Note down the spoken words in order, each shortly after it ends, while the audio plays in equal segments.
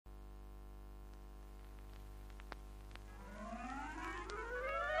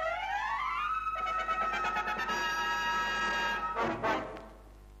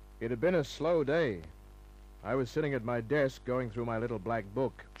It had been a slow day. I was sitting at my desk going through my little black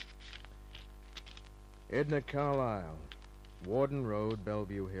book. Edna Carlisle, Warden Road,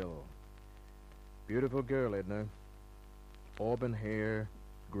 Bellevue Hill. Beautiful girl, Edna. Auburn hair,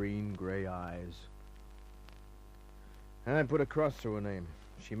 green-gray eyes. And I put a cross through her name.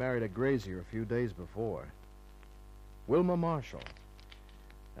 She married a grazier a few days before. Wilma Marshall.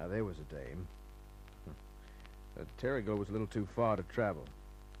 Now, there was a dame. Terrigal was a little too far to travel.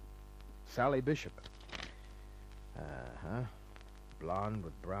 Sally Bishop. Uh-huh. Blonde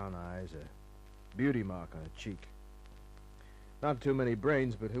with brown eyes, a beauty mark on her cheek. Not too many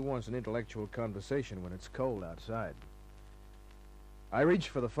brains, but who wants an intellectual conversation when it's cold outside? I reached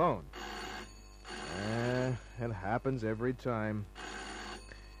for the phone. It happens every time.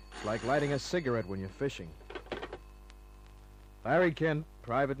 It's like lighting a cigarette when you're fishing. Larry Kent,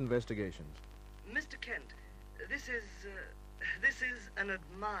 Private Investigations. Mr. Kent, this is an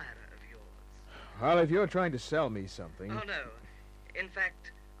admirer of yours. Well, if you're trying to sell me something... Oh, no. In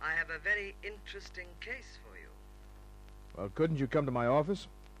fact, I have a very interesting case for you. Well, couldn't you come to my office?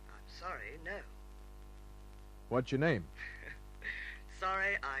 I'm sorry, no. What's your name?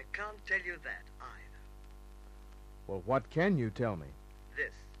 Sorry, I can't tell you that either. Well, what can you tell me?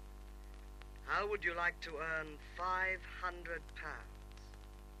 This. How would you like to earn £500?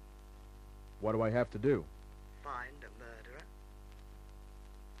 What do I have to do? Find a murderer.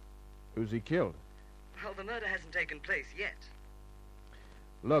 Who's he killed? Well, the murder hasn't taken place yet.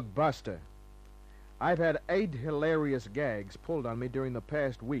 Look, Buster, I've had 8 hilarious gags pulled on me during the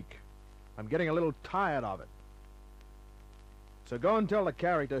past week. I'm getting a little tired of it. So go and tell the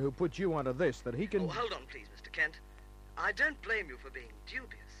character who put you onto this that he can... Oh, hold on, please, Mr. Kent. I don't blame you for being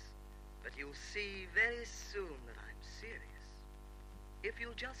dubious, but you'll see very soon that I'm serious. If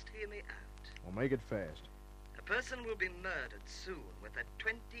you'll just hear me out. Well, make it fast. A person will be murdered soon with a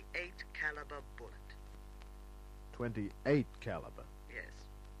 .28 caliber bullet. 28 caliber? Yes.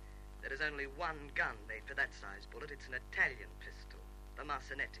 There is only one gun made for that size bullet. It's an Italian pistol, the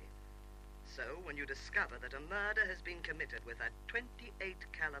Marcinetti. So, when you discover that a murder has been committed with a .28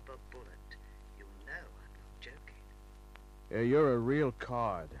 caliber bullet, you'll know I'm not joking. You're a real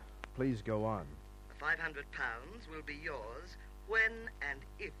card. Please go on. The £500 will be yours when and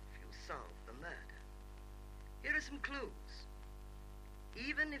if you solve the murder. Here are some clues.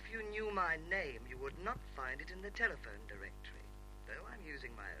 Even if you knew my name, you would not find it in the telephone directory, though I'm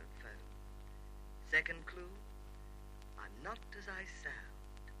using my own phone. Second clue, I'm not as I sound.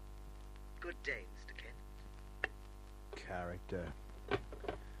 Good day, Mr. Kent. Character.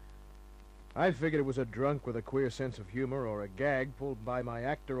 I figured it was a drunk with a queer sense of humor or a gag pulled by my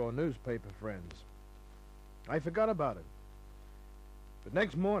actor or newspaper friends. I forgot about it. But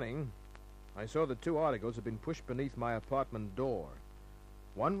next morning, I saw that 2 articles had been pushed beneath my apartment door.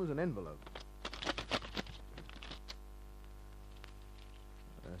 One was an envelope.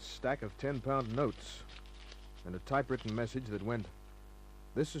 A stack of 10-pound notes and a typewritten message that went,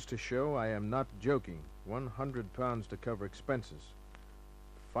 "This is to show I am not joking. 100 pounds to cover expenses.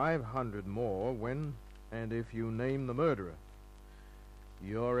 500 more when and if you name the murderer.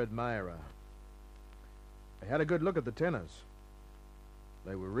 Your admirer." I had a good look at the tenors.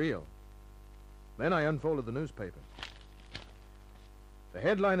 They were real. Then I unfolded the newspaper. The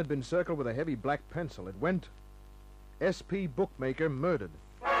headline had been circled with a heavy black pencil. It went, "SP bookmaker murdered."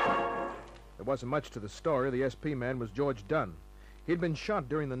 There wasn't much to the story. The SP man was George Dunn. He'd been shot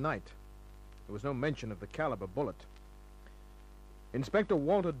during the night. There was no mention of the caliber bullet. Inspector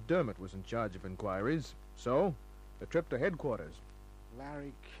Walter Dermott was in charge of inquiries, so a trip to headquarters.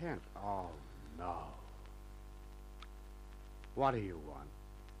 Larry Kent. Oh, no. What do you want?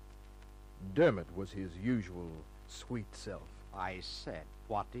 Dermott was his usual sweet self. I said,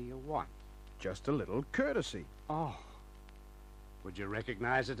 what do you want? Just a little courtesy. Oh. Would you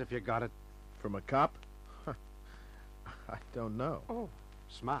recognize it if you got it? From a cop? I don't know. Oh,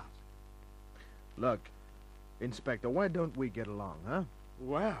 smart. Look, Inspector, why don't we get along, huh?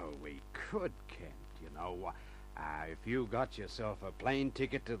 Well, we could, Kent. You know, if you got yourself a plane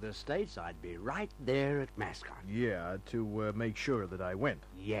ticket to the States, I'd be right there at Mascot. Yeah, to make sure that I went.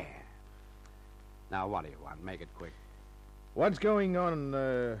 Yeah. Now, what do you want? Make it quick. What's going on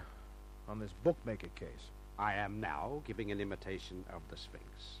this bookmaker case? I am now giving an imitation of the Sphinx.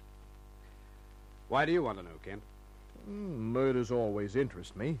 Why do you want to know, Kent? Murders always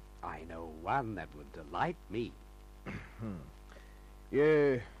interest me. I know one that would delight me.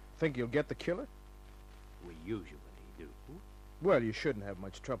 You think you'll get the killer? We usually do. Well, you shouldn't have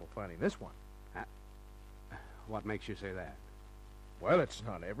much trouble finding this one. What makes you say that? Well, it's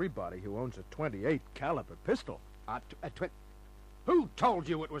not everybody who owns a .28 caliber pistol. Who told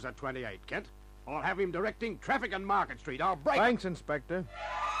you it was a 28, Kent? I'll have him directing traffic on Market Street. I'll break... Thanks, Inspector.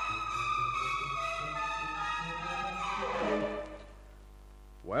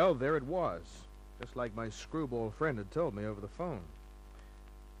 Well, there it was. Just like my screwball friend had told me over the phone.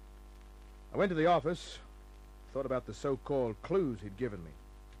 I went to the office, thought about the so-called clues he'd given me.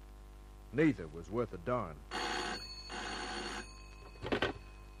 Neither was worth a darn.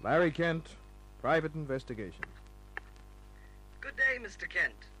 Larry Kent, private investigation. Good day, Mr.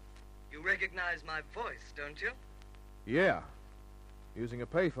 Kent. You recognize my voice, don't you? Yeah. Using a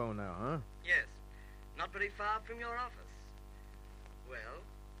payphone now, huh? Yes. Not very far from your office. Well,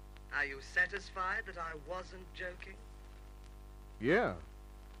 are you satisfied that I wasn't joking? Yeah.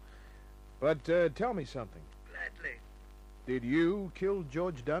 But tell me something. Gladly. Did you kill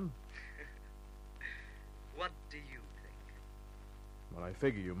George Dunn? What do you think? Well, I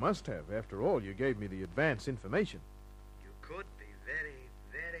figure you must have. After all, you gave me the advance information. You could be very,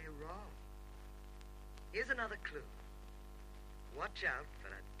 very wrong. Here's another clue. Watch out for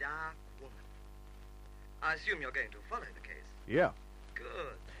a dark woman. I assume you're going to follow the case. Yeah.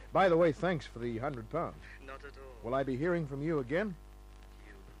 Good. By the way, thanks for the £100. Not at all. Will I be hearing from you again?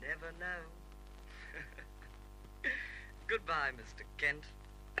 You never know. Goodbye, Mr. Kent.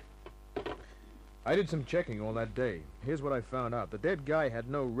 I did some checking all that day. Here's what I found out. The dead guy had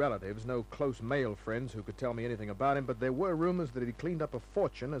no relatives, no close male friends who could tell me anything about him, but there were rumors that he'd cleaned up a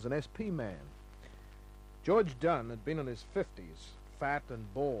fortune as an SP man. George Dunn had been in his 50s, fat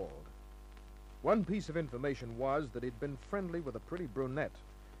and bald. One piece of information was that he'd been friendly with a pretty brunette,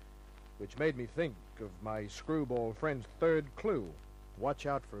 which made me think of my screwball friend's third clue. Watch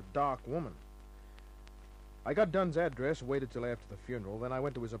out for a dark woman. I got Dunn's address, waited till after the funeral, then I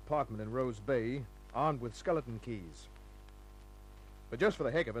went to his apartment in Rose Bay, armed with skeleton keys. But just for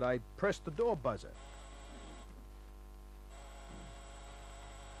the heck of it, I pressed the door buzzer.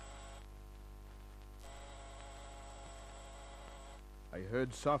 I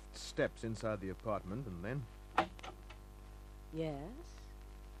heard soft steps inside the apartment, and then... Yes?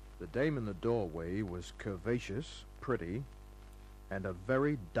 The dame in the doorway was curvaceous, pretty, and a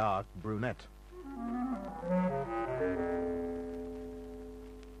very dark brunette.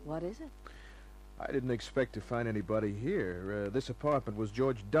 What is it? I didn't expect to find anybody here. This apartment was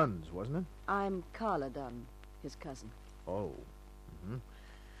George Dunn's, wasn't it? I'm Carla Dunn, his cousin. Oh.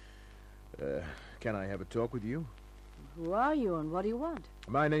 Can I have a talk with you? Who are you and what do you want?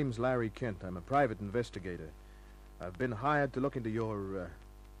 My name's Larry Kent. I'm a private investigator. I've been hired to look into your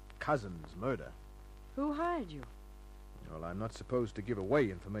cousin's murder. Who hired you? Well, I'm not supposed to give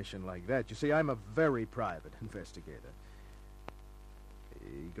away information like that. You see, I'm a very private investigator.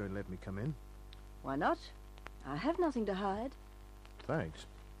 You going to let me come in? Why not? I have nothing to hide. Thanks.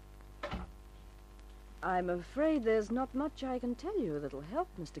 I'm afraid there's not much I can tell you that'll help,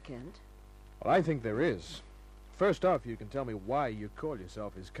 Mr. Kent. Well, I think there is. First off, you can tell me why you call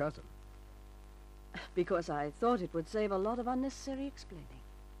yourself his cousin. Because I thought it would save a lot of unnecessary explaining.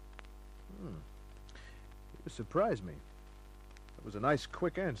 You surprised me. That was a nice,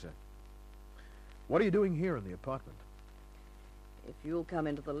 quick answer. What are you doing here in the apartment? If you'll come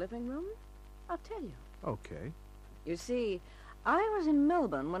into the living room, I'll tell you. Okay. You see, I was in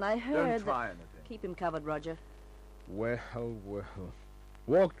Melbourne when I heard Don't try that... anything. Keep him covered, Roger. Well.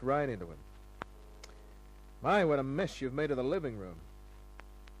 Walked right into him. My, what a mess you've made of the living room.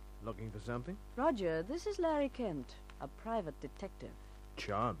 Looking for something? Roger, this is Larry Kent, a private detective.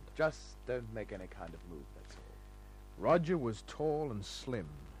 Charmed. Just don't make any kind of move, that's all. Roger was tall and slim.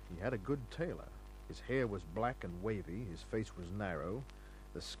 He had a good tailor. His hair was black and wavy. His face was narrow.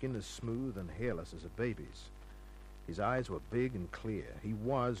 The skin as smooth and hairless as a baby's. His eyes were big and clear. He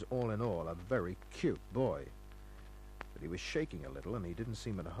was, all in all, a very cute boy. But he was shaking a little, and he didn't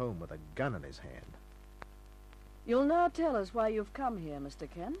seem at home with a gun in his hand. You'll now tell us why you've come here, Mr.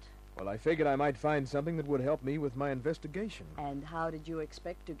 Kent. Well, I figured I might find something that would help me with my investigation. And how did you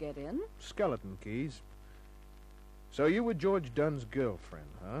expect to get in? Skeleton keys. So you were George Dunn's girlfriend,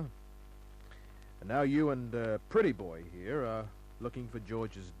 huh? And now you and Pretty Boy here are looking for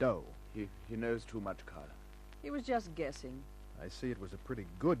George's dough. He knows too much, Carla. He was just guessing. I see it was a pretty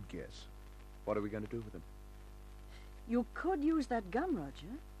good guess. What are we going to do with him? You could use that gun,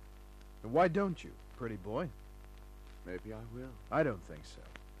 Roger. And why don't you, Pretty Boy? Maybe I will. I don't think so.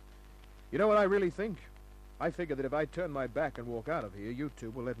 You know what I really think? I figure that if I turn my back and walk out of here, you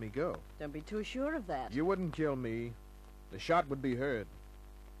two will let me go. Don't be too sure of that. You wouldn't kill me. The shot would be heard.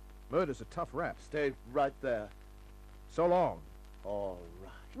 Murder's a tough rap. Stay right there. So long. All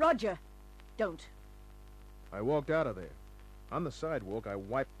right. Roger, don't. I walked out of there. On the sidewalk, I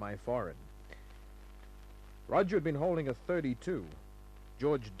wiped my forehead. Roger had been holding a .32.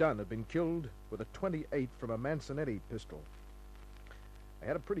 George Dunn had been killed with a .28 from a Mansonetti pistol. I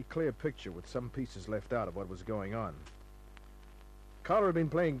had a pretty clear picture with some pieces left out of what was going on. Carla had been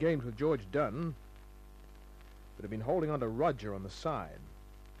playing games with George Dunn, but had been holding on to Roger on the side.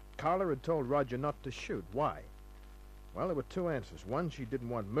 Carla had told Roger not to shoot. Why? Well, there were two answers. One, she didn't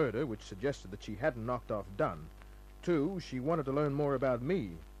want murder, which suggested that she hadn't knocked off Dunn. Two, she wanted to learn more about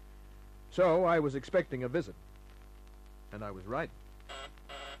me. So I was expecting a visit. And I was right.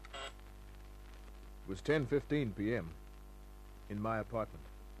 It was 10:15 p.m. in my apartment.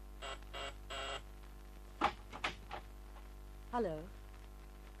 Hello.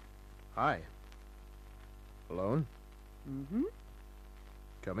 Hi. Alone? Mm-hmm.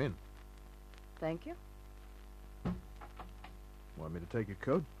 Come in. Thank you. Want me to take your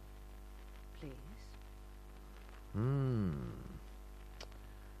coat? Please.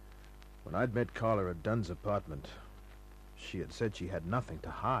 When I'd met Carla at Dunn's apartment, she had said she had nothing to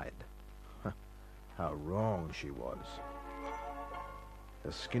hide. How wrong she was.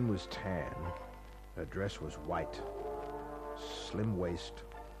 Her skin was tan. Her dress was white. Slim waist,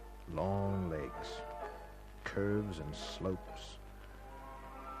 long legs, curves and slopes.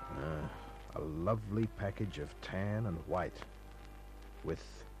 A lovely package of tan and white, with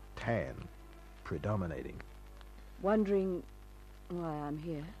tan predominating. Wondering why I'm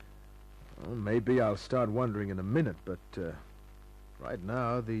here? Well, maybe I'll start wondering in a minute, but right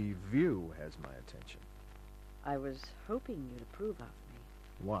now the view has my attention. I was hoping you'd approve of me.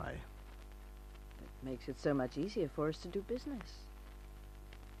 Why? It makes it so much easier for us to do business.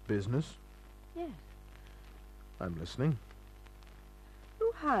 Business? Yes. I'm listening.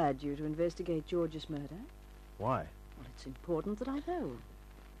 Who hired you to investigate George's murder? Why? Well, it's important that I know.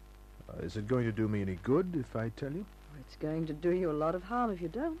 Is it going to do me any good if I tell you? It's going to do you a lot of harm if you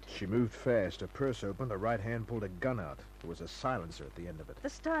don't. She moved fast. Her purse opened. Her right hand pulled a gun out. There was a silencer at the end of it.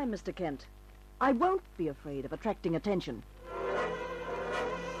 This time, Mr. Kent, I won't be afraid of attracting attention.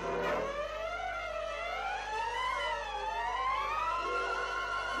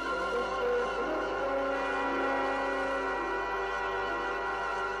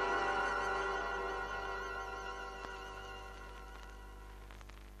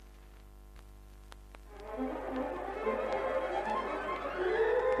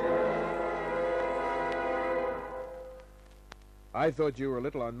 I thought you were a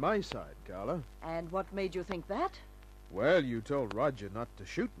little on my side, Carla. And what made you think that? Well, you told Roger not to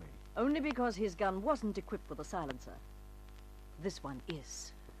shoot me. Only because his gun wasn't equipped with a silencer. This one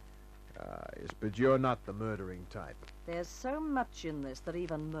is. Yes, but you're not the murdering type. There's so much in this that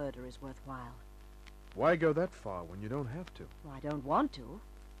even murder is worthwhile. Why go that far when you don't have to? I don't want to.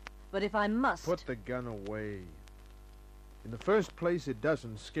 But if I must... Put the gun away. In the first place, it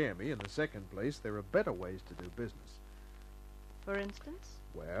doesn't scare me. In the second place, there are better ways to do business. For instance?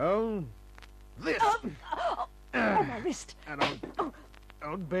 Well, this. Oh, my wrist. And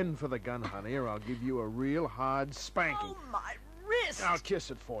don't bend for the gun, honey, or I'll give you a real hard spanking. Oh, my wrist. I'll kiss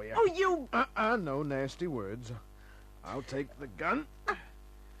it for you. Oh, you... No nasty words. I'll take the gun. That's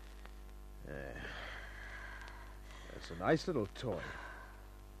a nice little toy.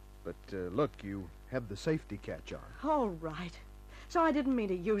 But, look, you have the safety catch on. All right. So I didn't mean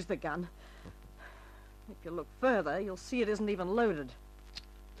to use the gun. If you look further, you'll see it isn't even loaded.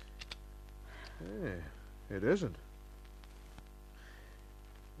 It isn't.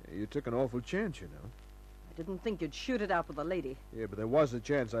 You took an awful chance, you know. I didn't think you'd shoot it out with a lady. Yeah, but there was a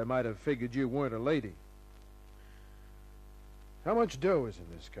chance I might have figured you weren't a lady. How much dough is in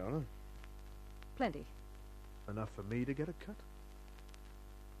this, Carla? Plenty. Enough for me to get a cut?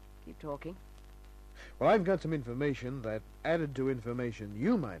 Keep talking. Well, I've got some information that, added to information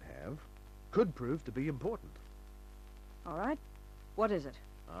you might have, could prove to be important. All right. What is it?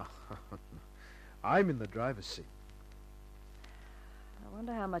 I'm in the driver's seat. I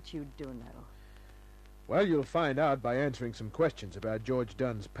wonder how much you do know. Well, you'll find out by answering some questions about George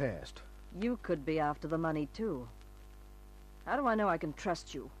Dunn's past. You could be after the money, too. How do I know I can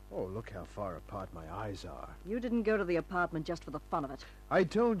trust you? Oh, look how far apart my eyes are. You didn't go to the apartment just for the fun of it. I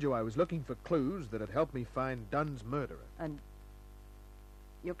told you I was looking for clues that'd help me find Dunn's murderer. And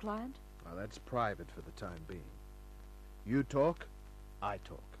your client? Now, that's private for the time being. You talk, I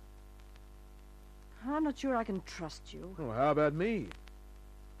talk. I'm not sure I can trust you. Oh, how about me?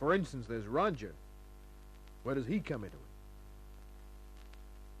 For instance, there's Roger. Where does he come into it?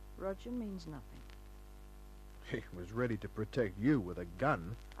 Roger means nothing. He was ready to protect you with a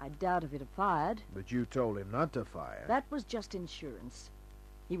gun. I doubt if he'd have fired. But you told him not to fire. That was just insurance.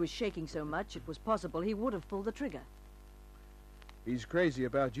 He was shaking so much it was possible he would have pulled the trigger. He's crazy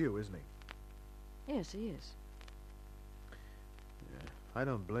about you, isn't he? Yes, he is. I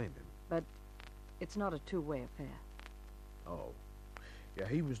don't blame him. But it's not a two-way affair. Oh. Yeah,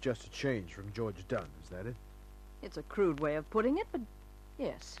 he was just a change from George Dunn, is that it? It's a crude way of putting it, but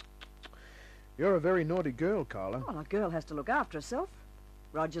yes. You're a very naughty girl, Carla. Well, a girl has to look after herself.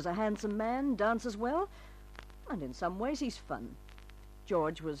 Roger's a handsome man, dances well, and in some ways he's fun.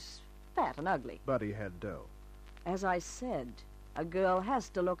 George was fat and ugly. But he had dough. As I said, a girl has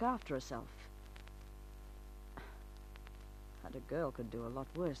to look after herself. And a girl could do a lot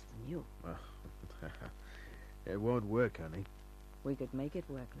worse than you. It won't work, honey. We could make it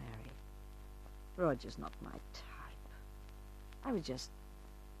work, Larry. Roger's not my type. I was just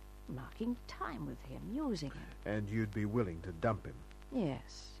marking time with him, using him. And you'd be willing to dump him?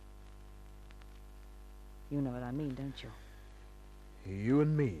 Yes. You know what I mean, don't you? You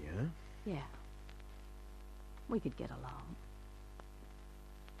and me, huh? Yeah. We could get along.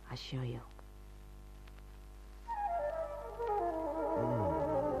 I'll show you.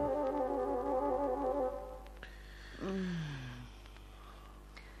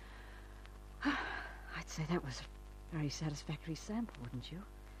 I'd say that was a very satisfactory sample, wouldn't you?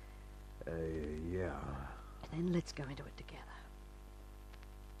 Yeah. Then let's go into it together.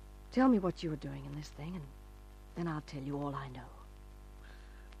 Tell me what you're doing in this thing, and then I'll tell you all I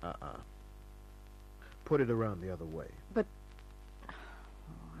know. Put it around the other way. But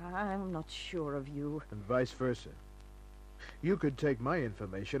I'm not sure of you. And vice versa. You could take my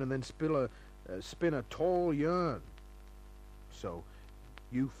information and then spin a tall yarn. So,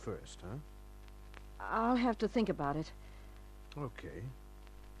 you first, huh? I'll have to think about it. Okay.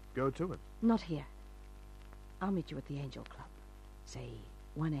 Go to it. Not here. I'll meet you at the Angel Club. Say,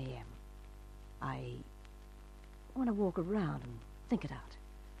 1 a.m. I want to walk around and think it out.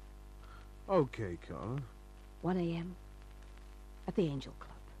 Okay, Carla. 1 a.m. at the Angel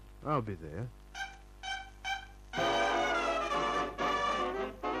Club. I'll be there.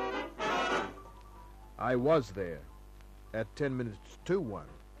 I was there at 10 minutes to 1.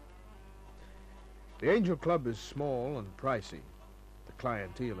 The Angel Club is small and pricey. The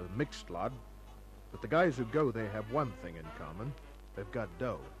clientele a mixed lot, but the guys who go there have one thing in common. They've got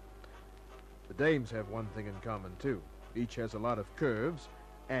dough. The dames have one thing in common, too. Each has a lot of curves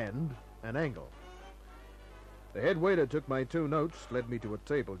and an angle. The head waiter took my 2 notes, led me to a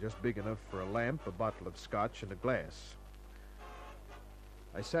table just big enough for a lamp, a bottle of scotch, and a glass.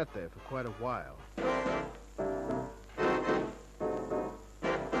 I sat there for quite a while.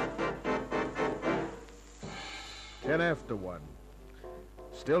 Ten after 1.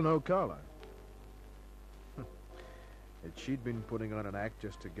 Still no Carla. She'd been putting on an act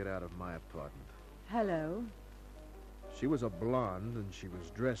just to get out of my apartment. Hello. She was a blonde, and she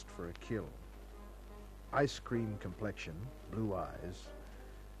was dressed for a kill. Ice cream complexion, blue eyes,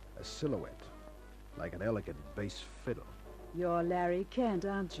 a silhouette, like an elegant bass fiddle. You're Larry Kent,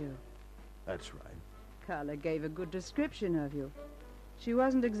 aren't you? That's right. Carla gave a good description of you. She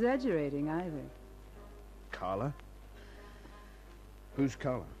wasn't exaggerating either. Carla? Who's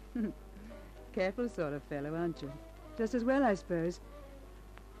Carla? Careful sort of fellow, aren't you? Just as well, I suppose.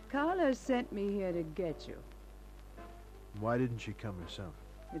 Carla sent me here to get you. Why didn't she come herself?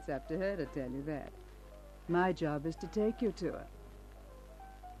 It's up to her to tell you that. My job is to take you to her.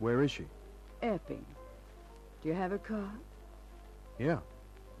 Where is she? Epping. Do you have a car? Yeah.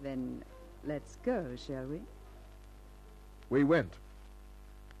 Then let's go, shall we? We went.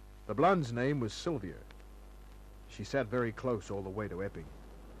 The blonde's name was Sylvia. She sat very close all the way to Epping.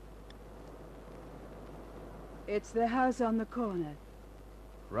 It's the house on the corner.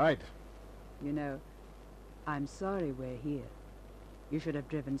 Right. You know, I'm sorry we're here. You should have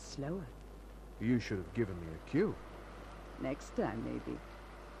driven slower. You should have given me a cue. Next time, maybe.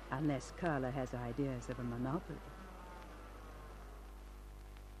 Unless Carla has ideas of a monopoly.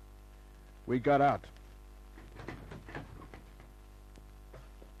 We got out.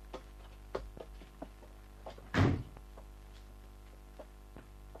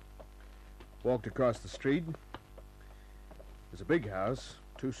 Walked across the street. There's a big house,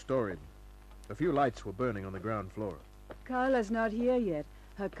 2-storied. A few lights were burning on the ground floor. Carla's not here yet.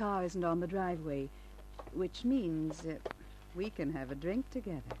 Her car isn't on the driveway, which means we can have a drink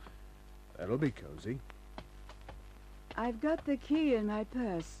together. That'll be cozy. I've got the key in my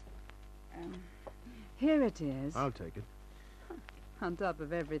purse. Here it is. I'll take it. On top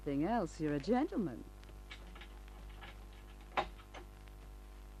of everything else, you're a gentleman.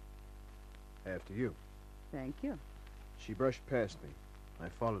 After you. Thank you. She brushed past me. I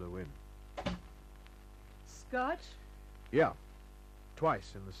followed her in. Scotch? Yeah.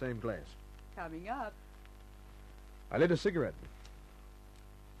 Twice in the same glass. Coming up. I lit a cigarette.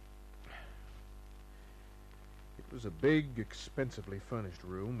 It It was a big, expensively furnished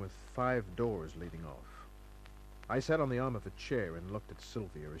room with 5 doors leading off. I sat on the arm of a chair and looked at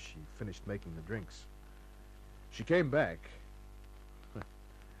Sylvia as she finished making the drinks. She came back,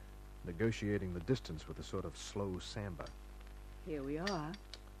 negotiating the distance with a sort of slow samba. Here we are.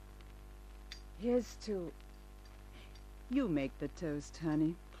 Here's to... You make the toast,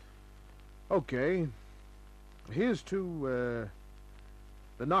 honey. Okay. Here's to,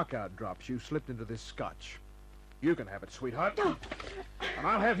 the knockout drops you slipped into this scotch. You can have it, sweetheart. And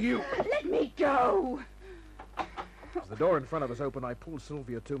I'll have you. Let me go! As the door in front of us opened, I pulled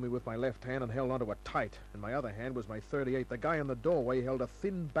Sylvia to me with my left hand and held onto it tight. In my other hand was my .38. The guy in the doorway held a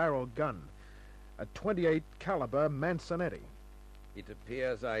thin-barrel gun, a .28 caliber Mansonetti. It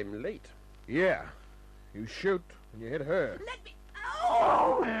appears I'm late. Yeah. You shoot, and you hit her. Let me...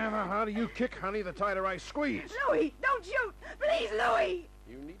 Oh! And the harder you kick, honey, the tighter I squeeze. Louis, don't shoot! Please, Louis!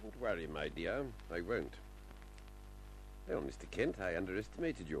 You needn't worry, my dear. I won't. Well, Mr. Kent, I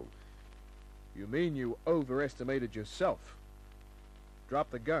underestimated you. You mean you overestimated yourself? Drop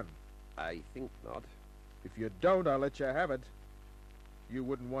the gun. I think not. If you don't, I'll let you have it. You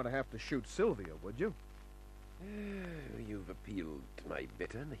wouldn't want to have to shoot Sylvia, would you? You've appealed to my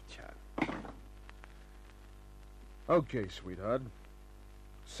better nature. Okay, sweetheart.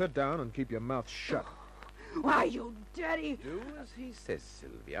 Sit down and keep your mouth shut. Why, you dirty... Do as he says,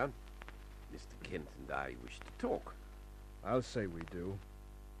 Sylvia. Mr. Kent and I wish to talk. I'll say we do.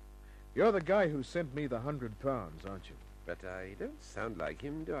 You're the guy who sent me the £100, aren't you? But I don't sound like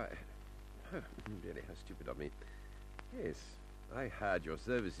him, do I? Really, how stupid of me. Yes, I hired your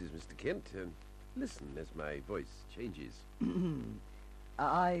services, Mr. Kent, and listen as my voice changes.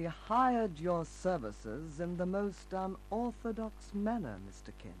 I hired your services in the most unorthodox manner,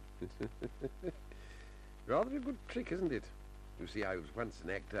 Mr. Kent. Rather a good trick, isn't it? You see, I was once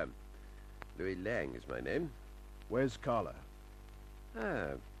an actor. Louis Lang is my name. Where's Carla? Ah,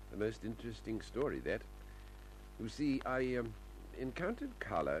 a most interesting story, that. You see, I encountered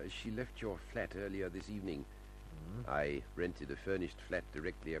Carla as she left your flat earlier this evening. I rented a furnished flat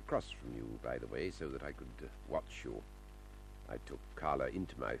directly across from you, by the way, so that I could watch you. I took Carla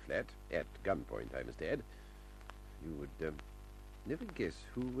into my flat, at gunpoint, I must add. You would never guess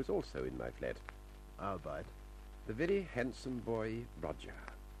who was also in my flat. I'll bite. The very handsome boy, Roger.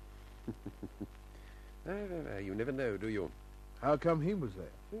 You never know, do you? How come he was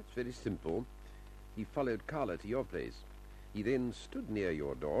there? It's very simple. He followed Carla to your place. He then stood near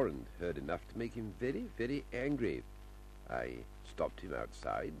your door and heard enough to make him very, very angry. I stopped him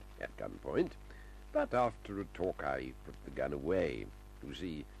outside, at gunpoint, but after a talk I put the gun away. You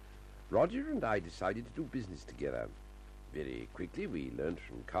see, Roger and I decided to do business together. Very quickly we learned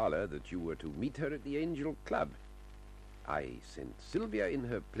from Carla that you were to meet her at the Angel Club. I sent Sylvia in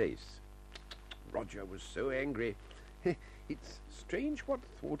her place. Roger was so angry. It's strange what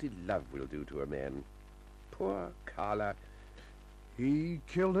thwarted love will do to a man. Poor Carla. He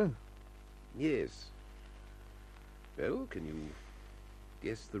killed her? Yes. Well, can you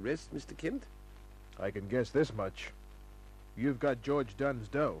guess the rest, Mr. Kent? I can guess this much. You've got George Dunn's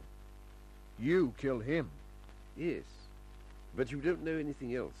dough. You killed him. Yes. But you don't know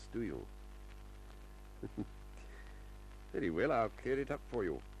anything else, do you? Very well, I'll clear it up for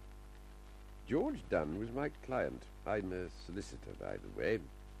you. George Dunn was my client. I'm a solicitor, by the way.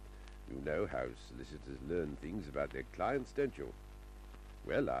 You know how solicitors learn things about their clients, don't you?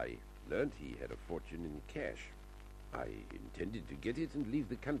 Well, I learned he had a fortune in cash. I intended to get it and leave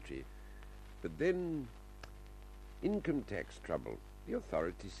the country. But then, income tax trouble. The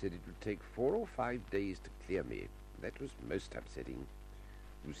authorities said it would take 4 or 5 days to clear me. That was most upsetting.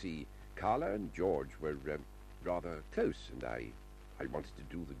 You see, Carla and George were rather close, and I wanted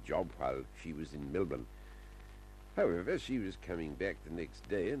to do the job while she was in Melbourne. However, she was coming back the next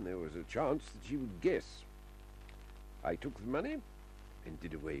day, and there was a chance that she would guess. I took the money and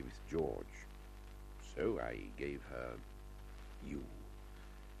did away with George. So I gave her you.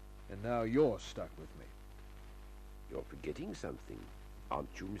 And now you're stuck with me. You're forgetting something,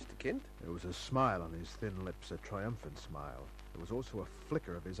 aren't you, Mr. Kent? There was a smile on his thin lips, a triumphant smile. There was also a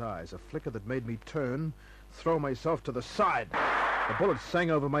flicker of his eyes, a flicker that made me turn, throw myself to the side. The bullet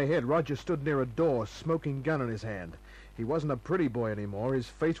sang over my head. Roger stood near a door, smoking gun in his hand. He wasn't a pretty boy anymore. His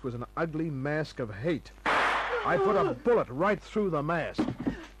face was an ugly mask of hate. I put a bullet right through the mask.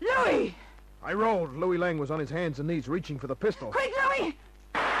 Louis! I rolled. Louis Lang was on his hands and knees, reaching for the pistol. Quick, Louis!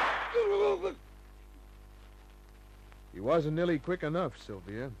 He wasn't nearly quick enough,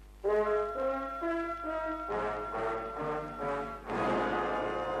 Sylvia.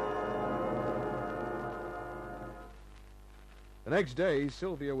 The The next day,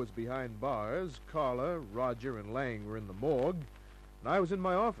 Sylvia was behind bars, Carla, Roger, and Lang were in the morgue, and I was in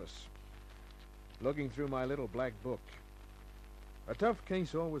my office, looking through my little black book. A tough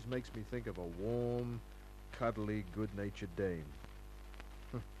case always makes me think of a warm, cuddly, good-natured dame.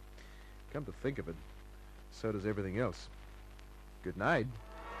 Come to think of it, so does everything else. Good night.